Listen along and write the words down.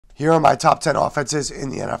Here are my top 10 offenses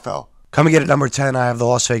in the NFL. Coming in at number 10, I have the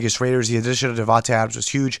Las Vegas Raiders. The addition of Devontae Adams was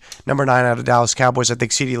huge. Number 9, I have the Dallas Cowboys. I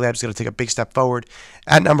think CeeDee Lamb's going to take a big step forward.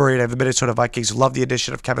 At number 8, I have the Minnesota Vikings. Love the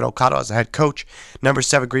addition of Kevin O'Connell as the head coach. Number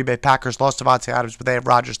 7, Green Bay Packers. Lost Devontae Adams, but they have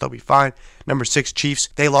Rodgers. They'll be fine. Number 6, Chiefs.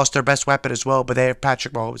 They lost their best weapon as well, but they have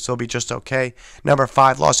Patrick Mahomes. They'll be just okay. Number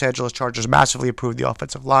 5, Los Angeles Chargers. Massively improved the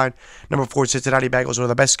offensive line. Number 4, Cincinnati Bengals. One of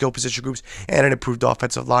the best skill position groups and an improved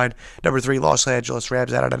offensive line. Number 3, Los Angeles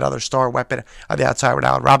Rams. Added another star weapon on the outside with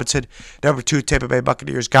Allen Robinson. Number 2, Tampa Bay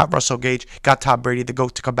Buccaneers. Got Russell Gage. Got Tom Brady, the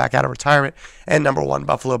GOAT, to come back out of retirement. And number 1,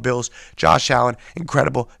 Buffalo Bills. Josh Allen.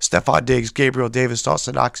 Incredible. Stephon Diggs. Gabriel Davis.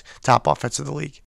 Dawson Knox. Top offense in the league.